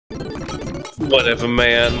Whatever,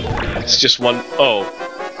 man. It's just one... Oh.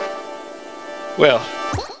 Well,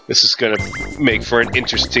 this is gonna make for an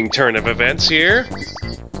interesting turn of events here.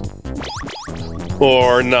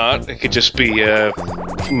 Or not. It could just be a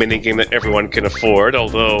minigame that everyone can afford,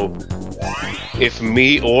 although... If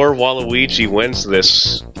me or Waluigi wins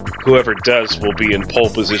this, whoever does will be in pole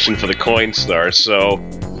position for the Coin Star, so...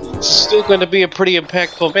 It's still gonna be a pretty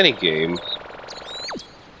impactful minigame.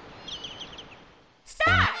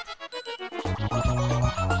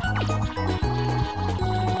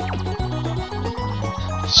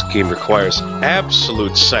 This game requires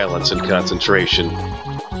absolute silence and concentration.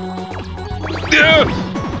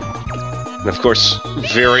 And of course,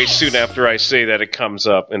 very soon after I say that, it comes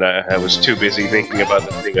up, and I was too busy thinking about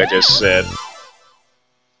the thing I just said.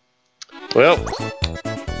 Well,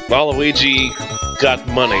 Waluigi got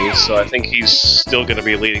money, so I think he's still going to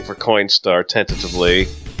be leading for Coin Star, tentatively.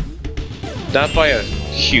 Not by a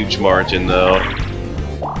huge margin, though.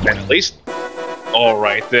 At least...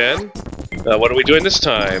 Alright, then. What are we doing this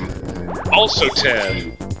time? Also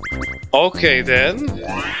 10. Okay, then.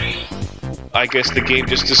 I guess the game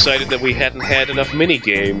just decided that we hadn't had enough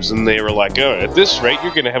mini-games, and they were like, oh, at this rate,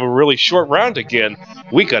 you're gonna have a really short round again.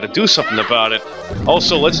 We gotta do something about it.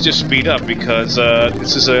 Also, let's just speed up, because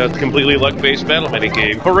this is a completely luck-based battle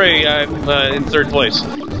mini-game. Hooray, I'm in 3rd place.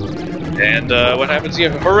 And what happens here?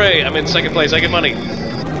 Hooray, I'm in 2nd place, I get money.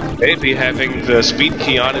 Maybe having the speed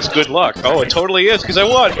key on is good luck. Oh, it totally is, because I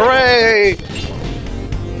won! Hooray!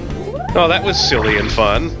 Oh, that was silly and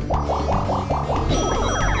fun.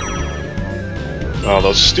 Oh,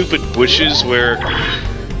 those stupid bushes where,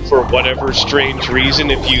 for whatever strange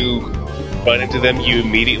reason, if you run into them, you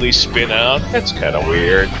immediately spin out. That's kind of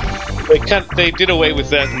weird. They did away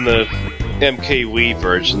with that in the MKWii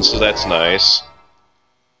version, so that's nice.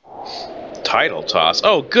 Title toss.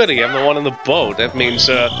 Oh, goody, I'm the one in the boat. That means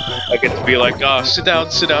I get to be like, oh, sit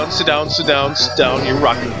down, sit down, sit down, sit down, sit down, you're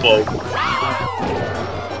rocking the boat.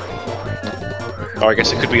 Or I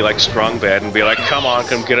guess it could be like Strong Bad and be like, come on,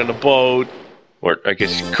 come get on the boat. Or I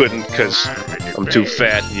guess you couldn't because I'm too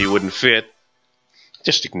fat and you wouldn't fit.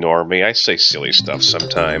 Just ignore me. I say silly stuff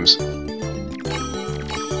sometimes.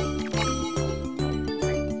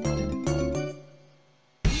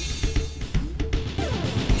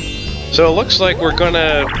 So it looks like we're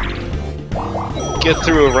gonna get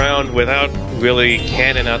through a round without really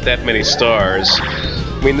canning out that many stars.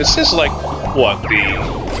 I mean, this is like, what, the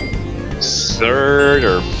 3rd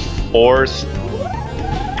or 4th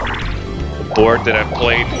board that I've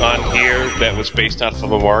played on here that was based off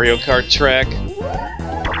of a Mario Kart track.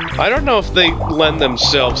 I don't know if they lend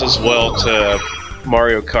themselves as well to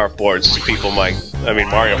Mario Kart boards as people might... I mean,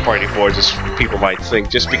 Mario Party boards as people might think,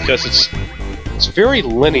 just because it's very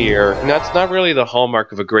linear, and that's not really the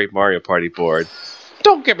hallmark of a great Mario Party board.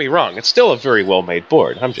 Don't get me wrong, it's still a very well-made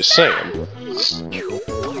board, I'm just saying.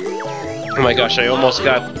 Oh my gosh, I almost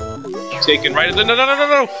got taken right at the...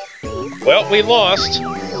 No! Well, we lost.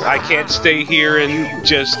 I can't stay here and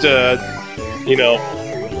just, you know,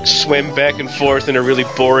 swim back and forth in a really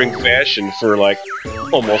boring fashion for, like,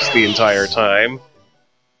 almost the entire time.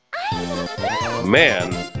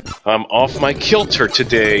 Man, I'm off my kilter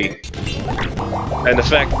today. And the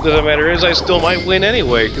fact of the matter is, I still might win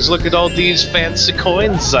anyway, because look at all these fancy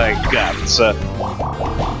coins I got.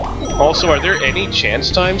 Also, are there any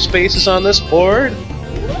chance time spaces on this board?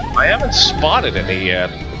 I haven't spotted any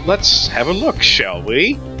yet. Let's have a look, shall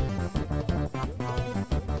we?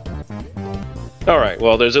 Alright,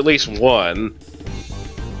 well, there's at least one.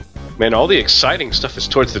 Man, all the exciting stuff is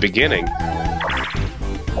towards the beginning.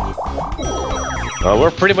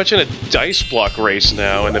 We're pretty much in a dice block race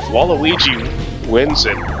now, and if Waluigi wins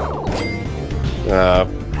it,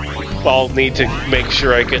 I'll need to make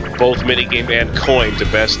sure I get both minigame and coin to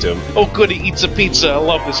best him. Oh good, he eats a pizza! I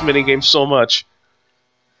love this minigame so much.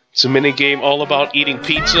 It's a minigame all about eating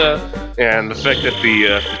pizza, and the fact that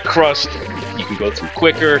the crust, you can go through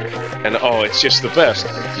quicker, and oh, it's just the best.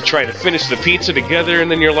 You try to finish the pizza together,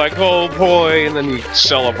 and then you're like, oh boy, and then you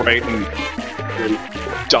celebrate and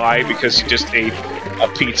die because you just ate a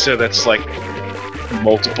pizza that's like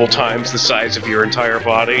multiple times the size of your entire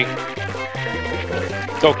body.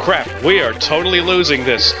 Oh crap, we are totally losing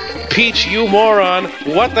this. Peach, you moron!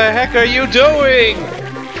 What the heck are you doing?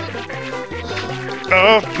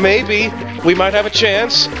 Maybe. We might have a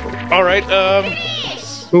chance. Alright,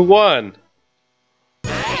 who won?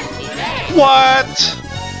 What?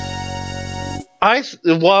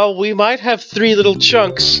 While we might have 3 little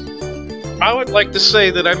chunks, I would like to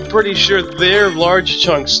say that I'm pretty sure their large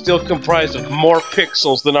chunks still comprise of more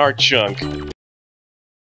pixels than our chunk.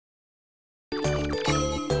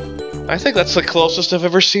 I think that's the closest I've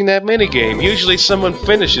ever seen that minigame. Usually someone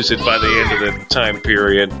finishes it by the end of the time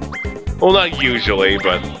period. Well, not usually,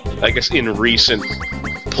 but I guess in recent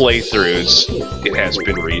playthroughs, it has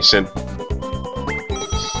been recent.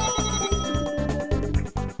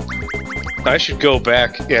 I should go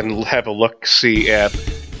back and have a look-see at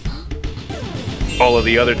all of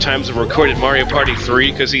the other times I've recorded Mario Party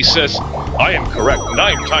 3, because he says, I am correct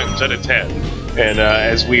 9 times out of 10. And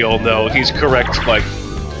as we all know, he's correct, like,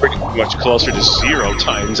 pretty much closer to 0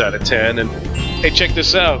 times out of 10. And, hey, check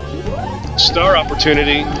this out. Star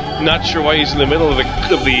opportunity. Not sure why he's in the middle of the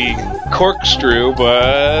corkscrew,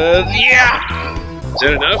 but yeah! Is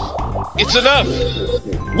that enough? It's enough!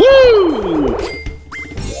 Woo!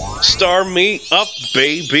 Star me up,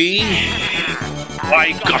 baby!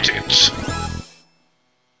 I got it!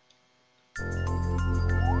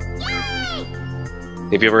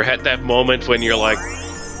 Have you ever had that moment when you're like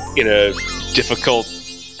in a difficult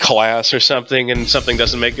class or something and something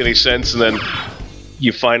doesn't make any sense, and then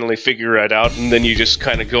you finally figure it out, and then you just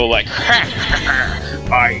kind of go like, ha, ha,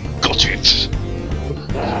 ha, I got it!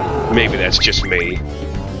 Maybe that's just me.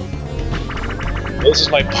 This is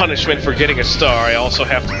my punishment for getting a star. I also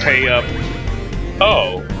have to pay up.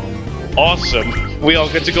 Oh, awesome. We all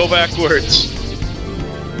get to go backwards.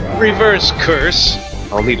 Reverse curse.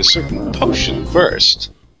 I'll need a certain potion first.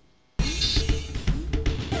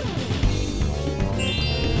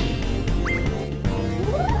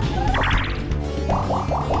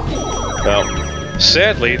 Well,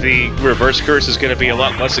 sadly, the reverse curse is going to be a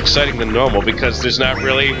lot less exciting than normal because there's not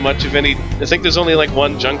really much of any... I think there's only like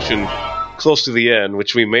one junction close to the end,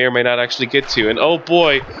 which we may or may not actually get to. And oh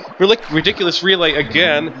boy, ridiculous relay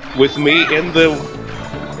again with me in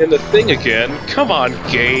the thing again. Come on,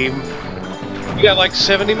 game. You got like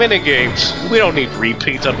 70 minigames. We don't need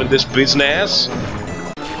repeat up in this business.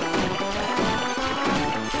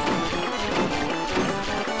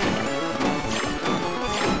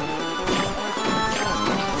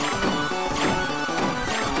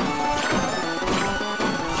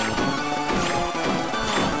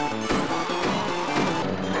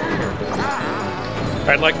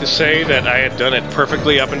 I'd like to say that I had done it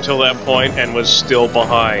perfectly up until that point and was still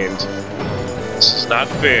behind. This is not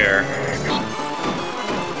fair.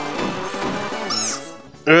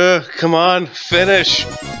 Come on, finish!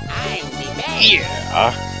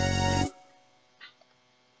 Yeah!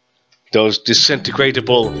 Those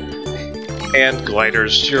disintegratable hand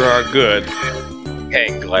gliders sure are good.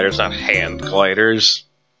 Hang gliders, not hand gliders.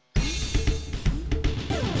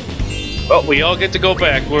 Well, we all get to go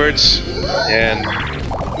backwards, and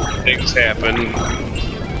things happen.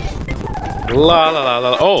 La la la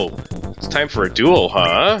la. Oh, it's time for a duel,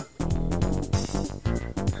 huh?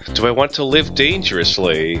 Do I want to live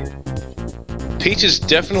dangerously? Peach is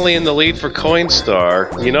definitely in the lead for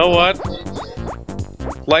Coinstar. You know what?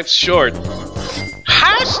 Life's short.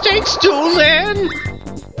 High stakes duel then!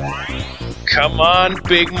 Come on,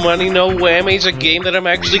 big money, no whammies, a game that I'm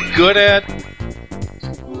actually good at.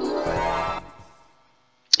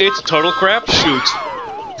 It's a total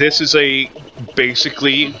crapshoot. This is a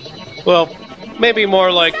basically, well, maybe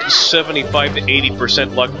more like 75 to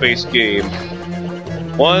 80% luck-based game.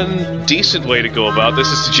 One decent way to go about this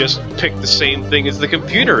is to just pick the same thing as the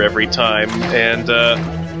computer every time, and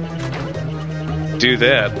do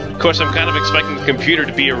that. Of course, I'm kind of expecting the computer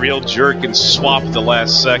to be a real jerk and swap at the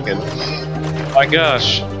last second. My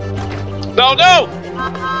gosh. No, no!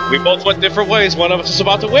 We both went different ways. One of us is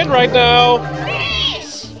about to win right now.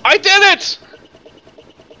 I did it!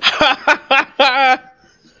 Ha ha ha!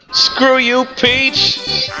 Screw you,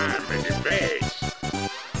 Peach!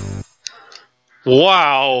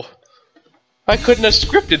 Wow. I couldn't have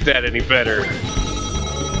scripted that any better.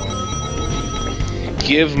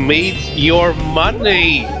 Give me your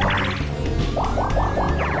money!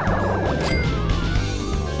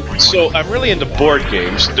 So, I'm really into board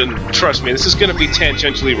games, and trust me, this is going to be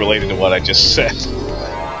tangentially related to what I just said.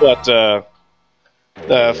 But,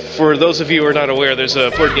 for those of you who are not aware, there's a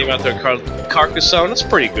board game out there called Carcassonne. It's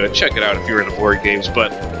pretty good. Check it out if you're into board games, but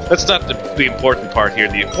that's not the important part here.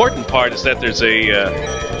 The important part is that there's a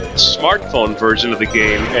smartphone version of the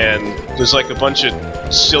game, and there's like a bunch of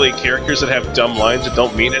silly characters that have dumb lines that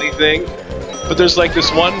don't mean anything. But there's like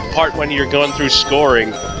this one part when you're going through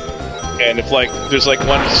scoring, and if like there's like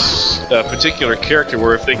one particular character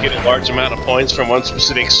where if they get a large amount of points from one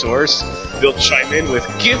specific source, they'll chime in with,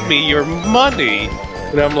 "Give me your money!"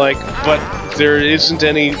 And I'm like, but there isn't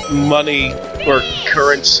any money or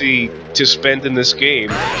currency to spend in this game.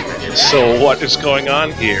 So what is going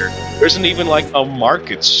on here? There isn't even like a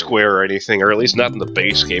market square or anything, or at least not in the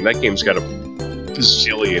base game. That game's got a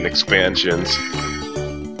bazillion expansions.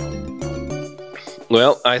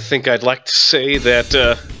 Well, I think I'd like to say that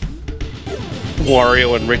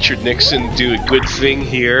Wario and Richard Nixon do a good thing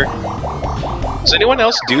here. Does anyone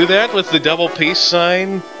else do that with the double peace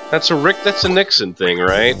sign? That's a Nixon thing,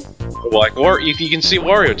 right? Like, or you can see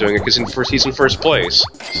Wario doing it because he's in first place.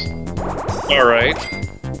 All right.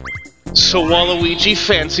 So Waluigi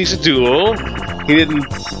fancies a duel. He didn't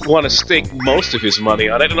want to stake most of his money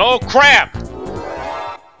on it, and oh crap!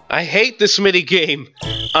 I hate this minigame.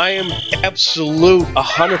 I am absolute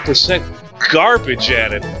 100% garbage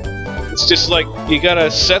at it. It's just like, you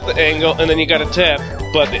gotta set the angle, and then you gotta tap,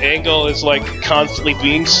 but the angle is like constantly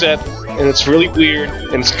being set, and it's really weird,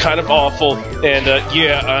 and it's kind of awful, and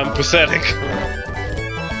yeah, I'm pathetic.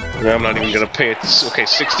 No, I'm not even gonna pay it. Okay,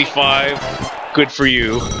 65. Good for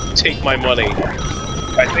you. Take my money.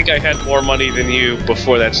 I think I had more money than you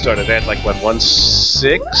before that started. I had like, what,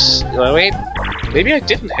 160? Oh, wait, maybe I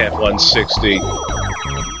didn't have 160.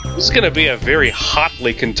 This is gonna be a very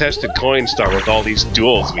hotly contested Coin Star with all these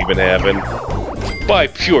duels we've been having. By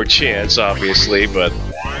pure chance, obviously, but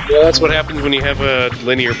yeah, that's what happens when you have a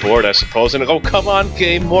linear board, I suppose. And oh, come on,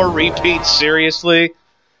 game, more repeats, seriously?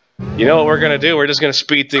 You know what we're gonna do? We're just gonna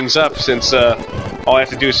speed things up since all I have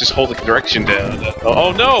to do is just hold the direction down.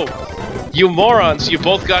 Oh no! You morons! You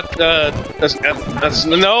both got no!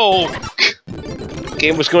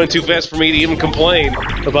 Game was going too fast for me to even complain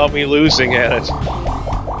about me losing at it.